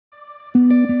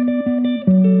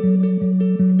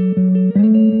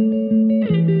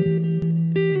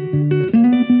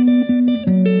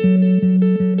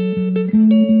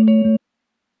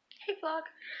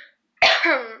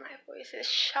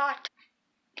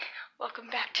Welcome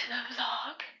back to the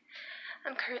vlog.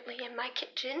 I'm currently in my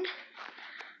kitchen,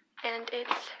 and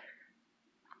it's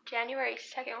January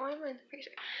 2nd. Why am I in the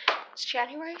freezer? It's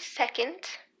January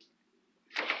 2nd,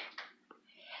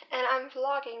 and I'm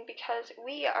vlogging because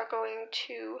we are going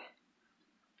to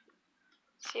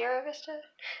Sierra Vista?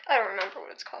 I don't remember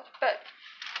what it's called, but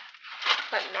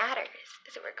what matters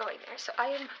is that we're going there. So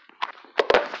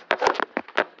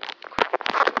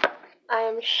I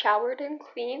am showered and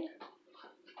clean,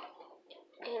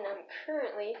 and I'm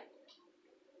currently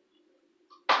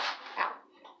out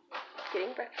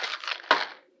getting breakfast.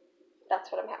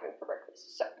 That's what I'm having for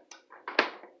breakfast. So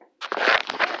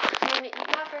I'm gonna eat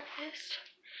my breakfast,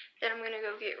 then I'm gonna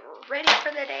go get ready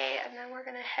for the day, and then we're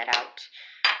gonna head out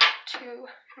to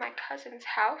my cousin's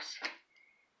house,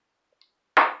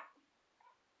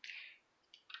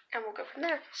 and we'll go from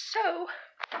there. So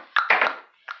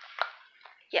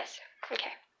yes,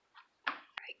 okay.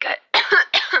 Alright, good.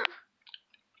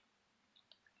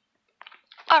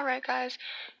 Alright guys,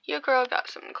 your girl got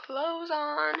some clothes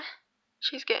on.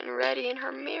 She's getting ready in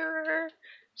her mirror.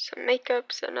 Some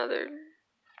makeups and other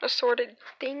assorted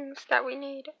things that we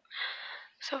need.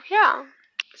 So yeah,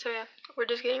 we're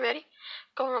just getting ready.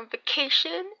 Going on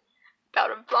vacation. About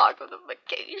to vlog of the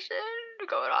vacation.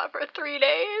 Going on for 3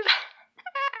 days.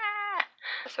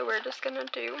 So we're just gonna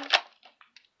do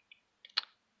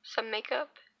some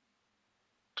makeup.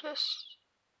 Just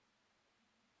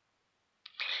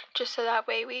so that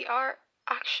way we are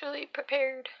actually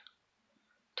prepared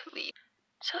to leave.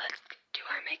 So let's do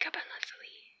our makeup and let's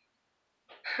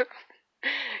leave.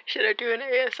 Should I do an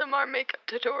ASMR makeup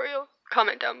tutorial?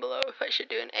 Comment down below if I should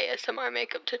do an ASMR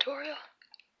makeup tutorial.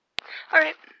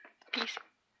 Alright, peace.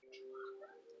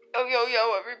 Oh, yo,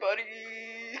 everybody.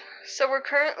 So we're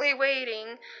currently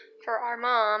waiting for our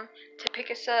mom to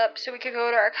pick us up so we could go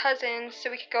to our cousin's,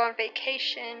 so we could go on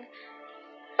vacation.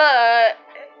 But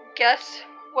guess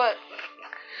what?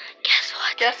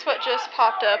 Guess what just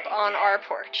popped up on our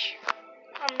porch?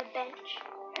 On the bench.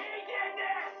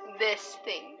 This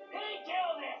thing.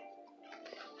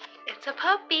 It's a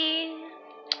puppy.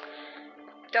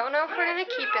 Don't know if we're gonna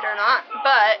keep it or not,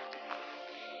 but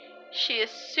she is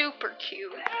super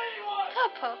cute.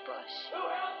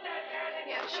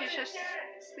 Yeah, she's just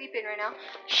sleeping right now.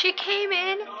 She came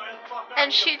in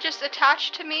and she just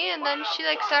attached to me, and then she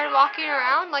like started walking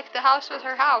around like the house was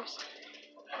her house.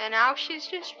 And now she's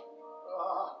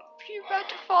about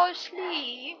to fall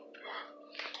asleep.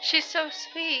 She's so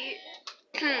sweet.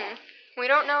 We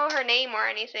don't know her name or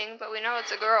anything, but we know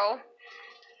it's a girl.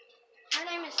 Her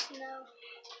name is Snow.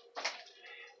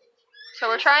 So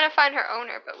we're trying to find her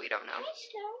owner, but we don't know. Hey,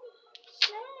 Snow.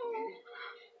 Snow.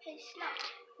 Hey, Snow.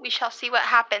 We shall see what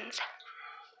happens.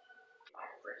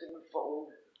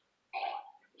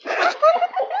 What's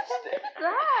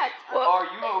that? Well, are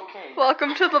you okay?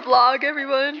 welcome to the vlog,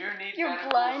 everyone. You're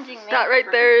blinding me. That right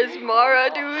there is Mara,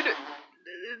 dude.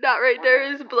 That right there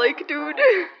is Blake, dude.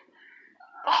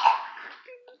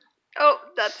 Oh,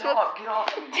 that's Stop, what. get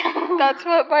off me. That's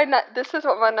what my night. This is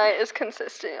what my night is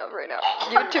consisting of right now.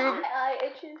 YouTube. My eye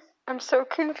itches. I'm so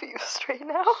confused right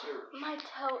now. My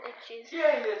toe itches.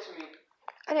 Yeah, hits me.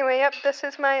 Anyway, yep, this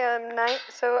is my night.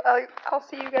 So I'll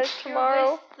see you guys tomorrow.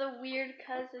 You're with the weird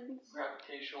cousins.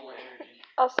 Gravitational energy.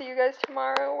 I'll see you guys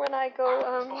tomorrow when I go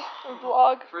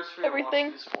vlog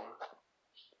everything.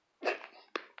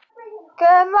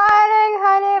 Good morning,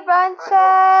 honey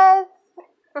bunches.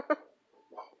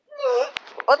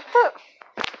 What the?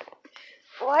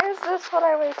 Why is this what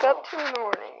I wake up to in the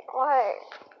morning? Why?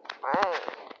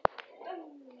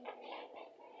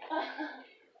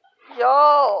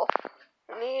 Y'all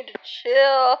need to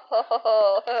chill.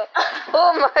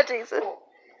 Oh my Jesus.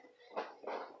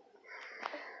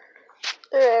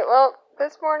 Alright, well,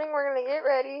 this morning we're gonna get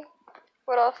ready.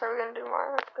 What else are we gonna do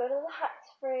tomorrow? Let's go to the hot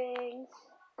springs.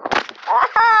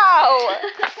 Ow!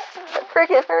 That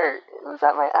freaking hurt. It was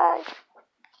at my eye.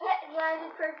 It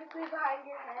landed perfectly behind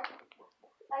your head.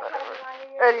 I caught it behind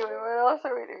your head. Anyway, what else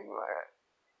are we doing tomorrow?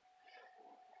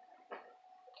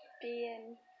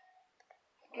 Being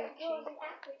Gucci.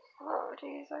 Oh,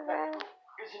 jeez, okay.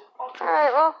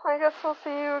 Alright, well, I guess we'll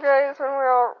see you guys when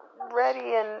we're all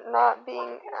ready and not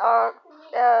being, Alright.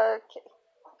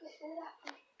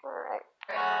 Ready?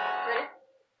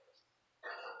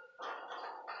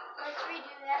 Let's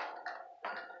redo that.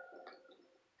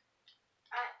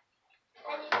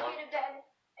 I need to get a bed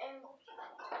and 1,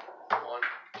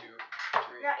 2, 3.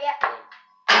 not yet.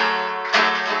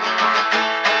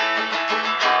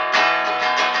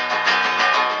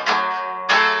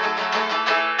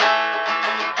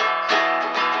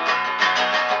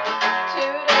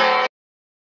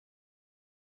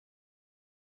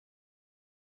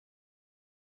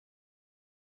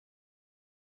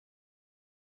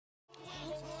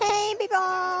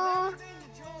 people.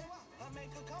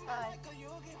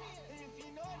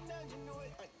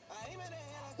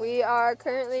 We are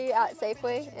currently at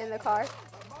Safeway in the car,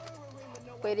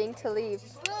 waiting to leave.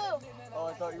 Oh,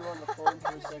 I thought you were on the phone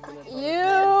for a second.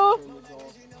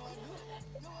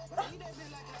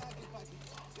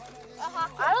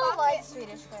 I don't like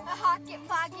Swedish fish. A hocket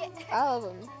pocket. I love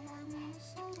them.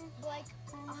 Like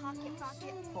a hocket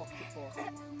pocket.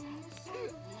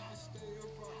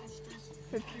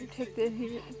 Take the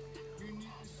heat.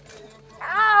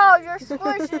 Ow, you're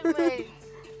squishing me.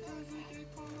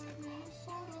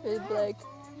 It's Blake.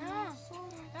 No.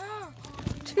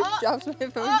 Drops my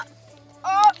phone.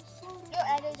 You'll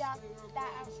edit that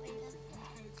out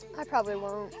later. I probably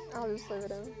won't. I'll just leave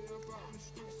it in.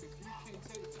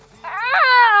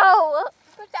 Ow!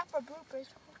 Put that for bloopers.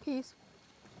 Peace.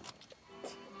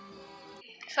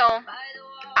 So,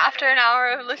 after an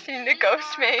hour of listening to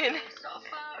Ghost Main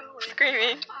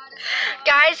screaming,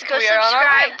 Guys, go We are on our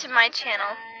subscribe way. to my channel,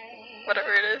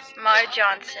 whatever it is, Mar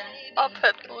Johnson. I'll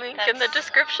put the link in the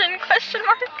description, question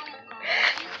mark.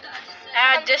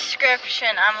 Add description.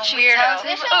 I'm a She weirdo. tells me-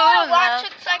 This is Oh, what a watch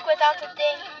looks like without the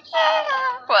thing.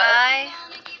 What? I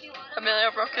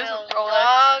Emilio broke his will Rolex.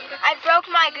 vlog. I broke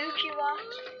my Gucci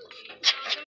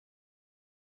watch.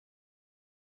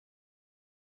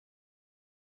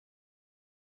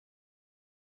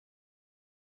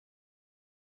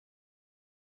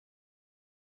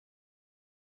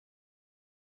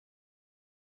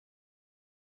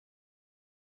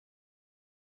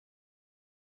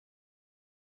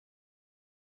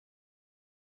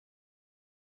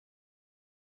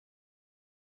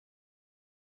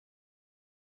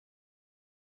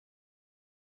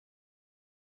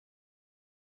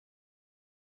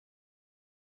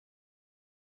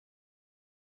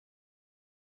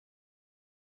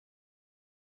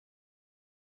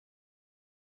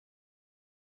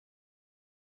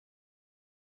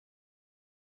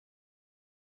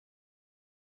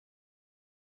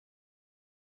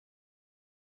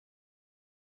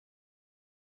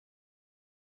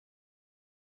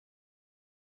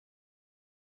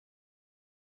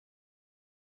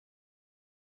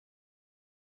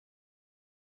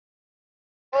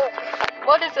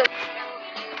 What is it?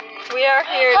 We are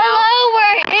here Hello,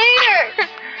 we're here.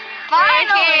 now.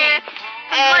 Finally.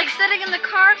 And, Like sitting in the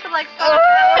car for like 5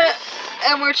 hours.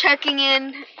 and we're checking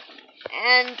in.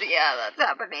 And yeah, that's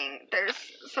happening. There's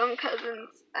some cousins.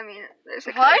 I mean, there's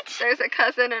a What? There's a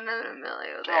cousin and an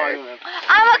Emilio there.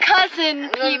 I'm a cousin,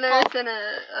 And then people. there's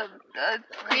a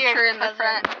creature in the cousin.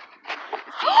 front.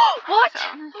 What? So.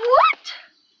 What?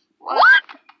 What?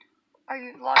 Are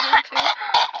you vlogging too?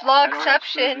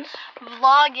 Vlogception.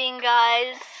 Vlogging,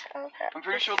 guys. Okay. I'm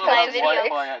pretty sure My there's video.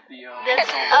 Wi-Fi at the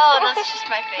That's, phone. oh, that's just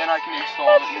my Then I face. can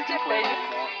install it and you That's can your play face.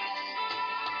 with that.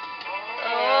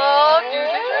 Oh,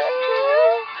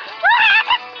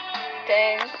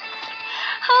 dang.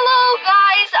 Hello,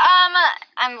 guys.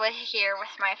 I'm here with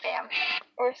my fam.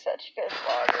 We're such good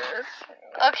vloggers.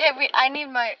 Okay, I need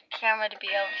my camera to be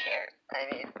over here.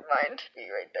 I need mine to be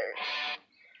right there.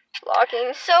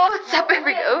 Vlogging. So, What's up,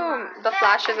 every? Oh, the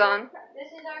flash is on.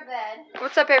 this is our bed.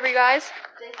 What's up, every guys?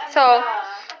 So,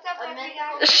 What's up,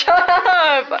 everybody? shut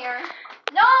up.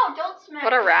 No, don't smack.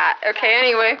 What a rat. Okay,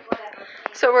 anyway.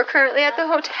 So we're currently at the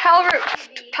hotel room.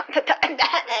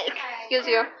 Excuse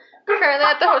you. We're currently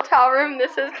at the hotel room.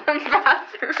 This is the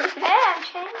bathroom. Hey, I'm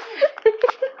changing.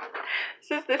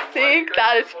 This is the sink.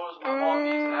 That is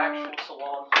Action food.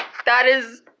 salon. That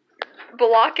is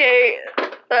Balake.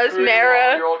 That is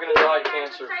Mara. You're all gonna die of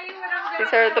cancer.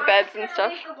 These are the beds and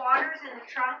stuff. The water's in the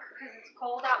trunk because it's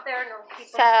cold out there and it'll keep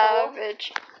us cold.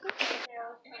 Savage.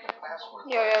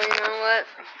 Yo, you know what?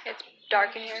 It's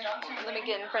dark in here. Let me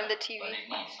get in front of the TV. But it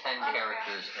needs 10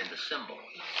 characters and a symbol.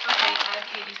 Okay, I have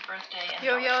Katie's birthday.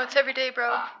 And Yo, it's every day,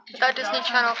 bro. That Disney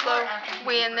Channel flow.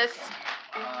 We in this.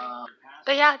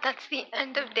 But yeah, that's the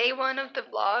end of day 1 of the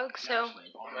vlog, so.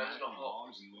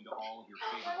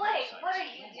 Wait, what are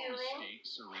you doing?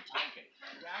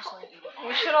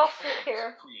 We should all sit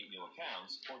here.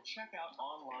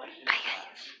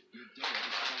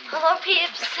 Hello,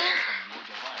 peeps.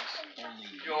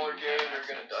 You all are gay and you're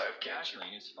gonna die of cancer.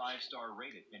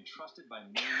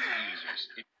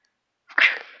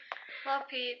 Hello,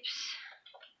 peeps.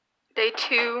 Day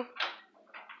 2.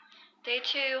 Day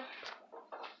 2.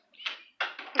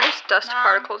 There's dust Mom,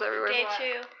 particles everywhere. Day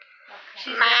 2.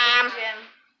 She's Mom. going to the gym.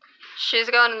 She's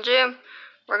going to the gym.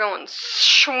 We're going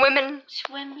swimming.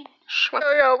 Swimming.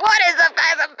 Yo, what is up,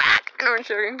 guys? I'm back. No, I'm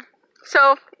joking.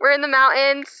 So, we're in the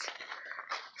mountains.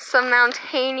 some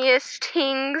mountainous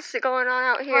things going on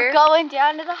out here. We're going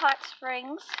down to the hot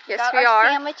springs. Yes, Got we our are.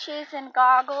 sandwiches and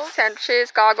goggles.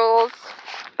 Sandwiches, goggles,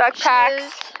 backpacks.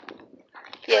 Shoes,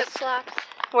 Yes. flip-flops.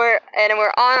 We're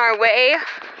on our way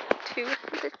to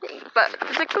the thing. But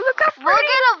look how pretty. We'll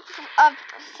get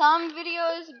some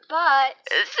videos, but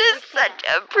It's just such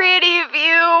a pretty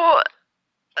view.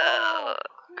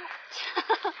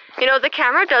 You know, the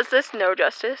camera does this no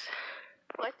justice.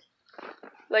 What?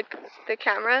 Like, the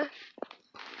camera,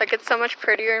 like, it's so much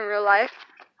prettier in real life.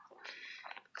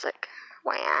 It's like,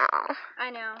 wow. I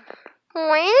know.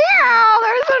 Wow,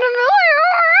 there's an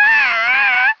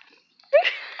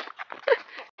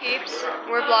Peeps,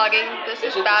 we're vlogging. This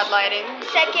is bad lighting.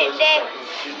 Second day.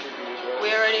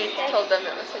 We already told them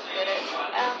it was 6 minutes.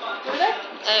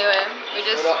 Anyway, we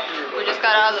just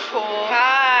got out of the pool.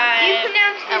 Hi. Do you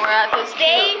pronounce And we're at this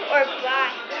day cute, or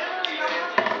bye?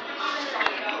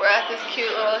 we're at this cute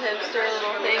little hipster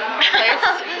little thing place.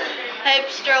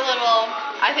 Hipster little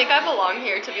I think I belong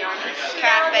here, to be honest.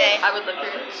 cafe. I would live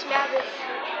here. Smell this.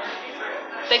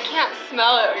 They can't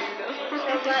smell it, you know.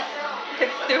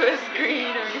 It's through a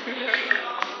screen, or you know.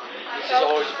 This has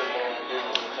always been more.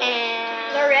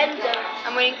 And Lorenzo.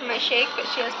 I'm waiting for my shake, but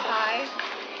she has pie.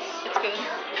 It's good.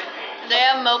 They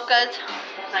have mochas.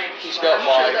 She's got I'm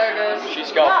sure five. they're good.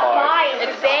 She's got five.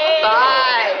 It's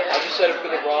bye. I just said it for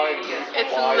the rhyme.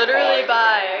 It's literally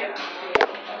bye.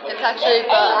 It's actually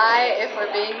bye if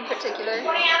we're being particular.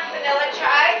 Vanilla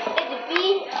chai. It's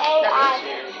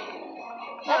B-A-I.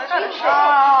 Oh, I got a shake.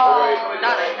 Oh.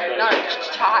 Not a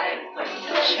chai.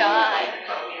 Chai.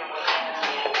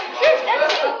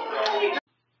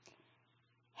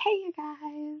 Hey you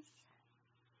guys.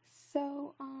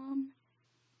 So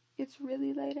it's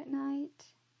really late at night,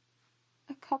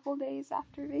 a couple days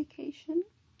after vacation,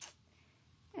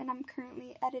 and I'm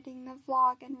currently editing the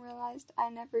vlog and realized I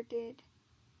never did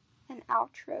an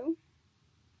outro.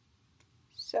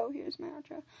 So here's my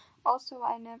outro. Also,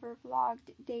 I never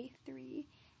vlogged day 3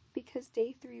 because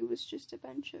day 3 was just a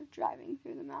bunch of driving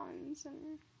through the mountains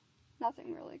and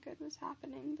nothing really good was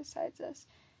happening besides us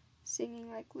singing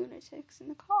like lunatics in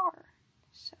the car.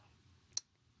 So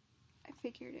I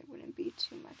figured it wouldn't be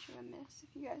too much of a miss if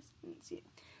you guys didn't see it.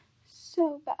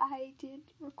 So, but I did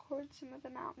record some of the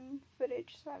mountain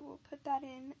footage, so I will put that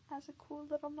in as a cool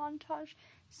little montage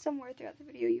somewhere throughout the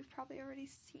video. You've probably already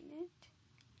seen it.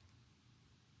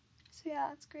 So yeah,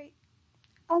 that's great.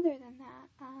 Other than that,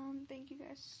 thank you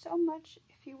guys so much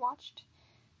if you watched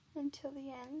until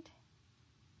the end.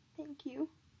 Thank you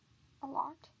a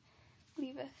lot.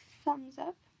 Leave a thumbs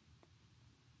up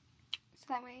so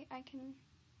that way I can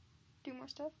do more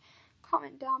stuff.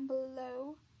 Comment down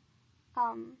below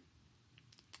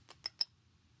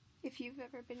if you've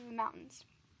ever been in the mountains.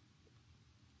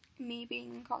 Me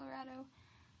being in Colorado,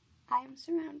 I am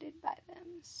surrounded by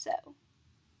them, so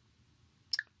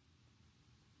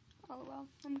oh well,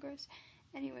 I'm gross.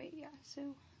 Anyway, yeah,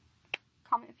 so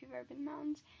comment if you've ever been in the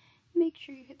mountains. Make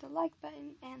sure you hit the like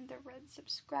button and the red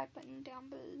subscribe button down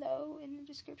below in the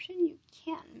description. You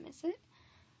can't miss it.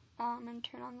 And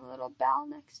turn on the little bell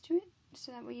next to it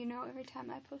so that way you know every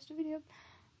time I post a video.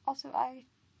 Also, I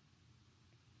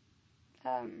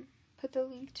put the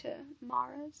link to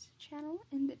Mara's channel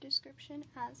in the description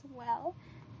as well,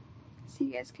 so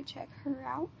you guys could check her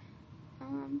out.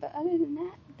 But other than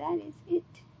that, that is it.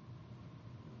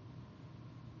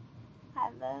 I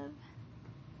love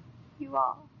you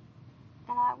all,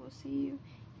 and I will see you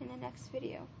in the next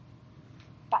video.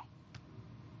 Bye.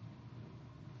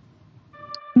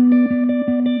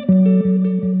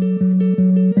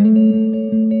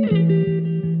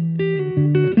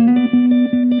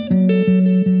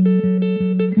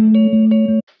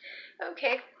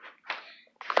 Okay.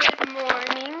 Good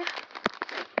morning.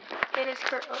 It is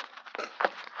currently. I'm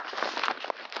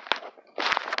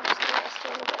just gonna rest a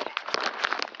little bit.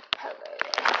 Hello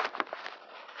there.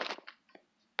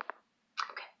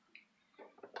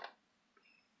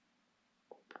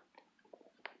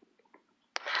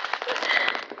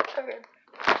 Okay.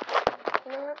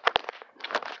 You know what?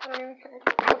 I don't even care.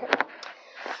 Okay.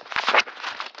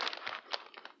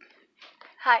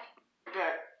 Hi.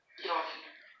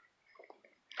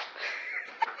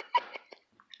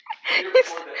 He's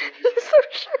so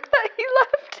shook that he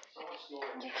left.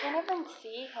 You can't even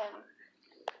see him.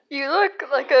 You look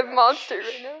like a monster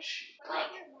right now.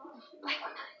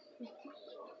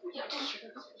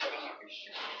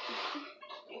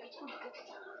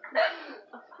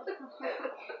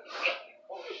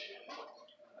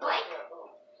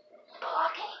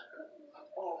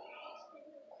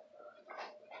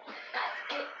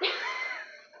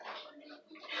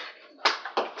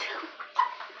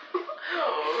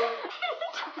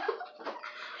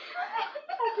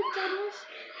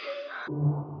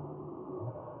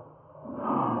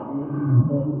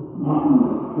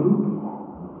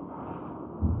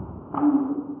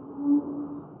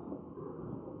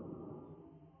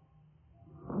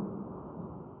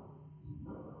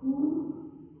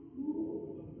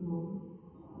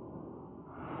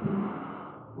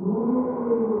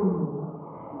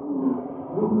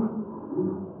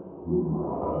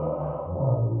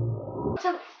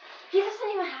 He doesn't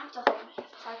even have to hold me,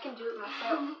 so I can do it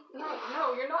myself.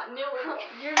 No, you're not kneeling.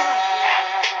 You're not.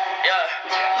 Yeah.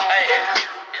 Hey.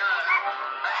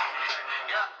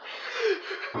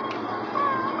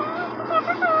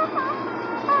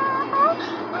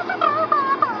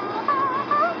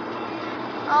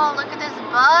 Oh, look at this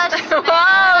bus.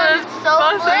 Wow, this so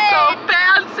bus is so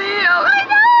fancy. Oh my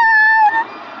god!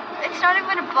 It's not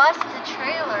even a bus, it's a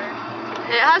trailer.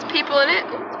 It has people in it.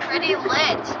 It's pretty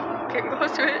lit. Get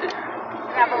close to it.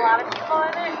 You have a lot of people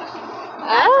in it.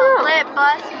 That's a lit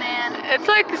bus, man. It's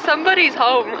like somebody's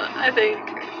home, I think.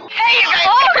 Hey, you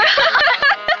guys!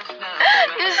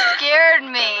 You scared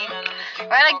me.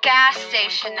 We're at a gas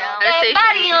station now. Because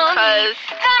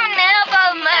Coming out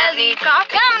for my lead.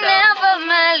 Coming out for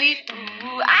my lead.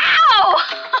 Ooh, ow!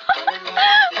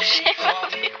 Shame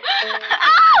on you.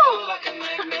 Ow!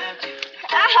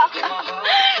 Ow!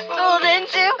 Pulled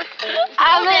into.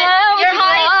 I'm in your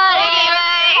body.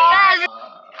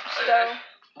 I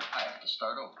have to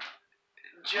start over.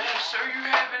 Jess, are you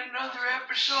having another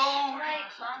episode? Right,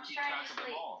 Mom's trying to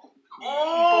sleep.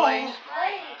 Oh! boy.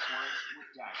 Right.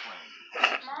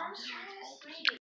 Mom's trying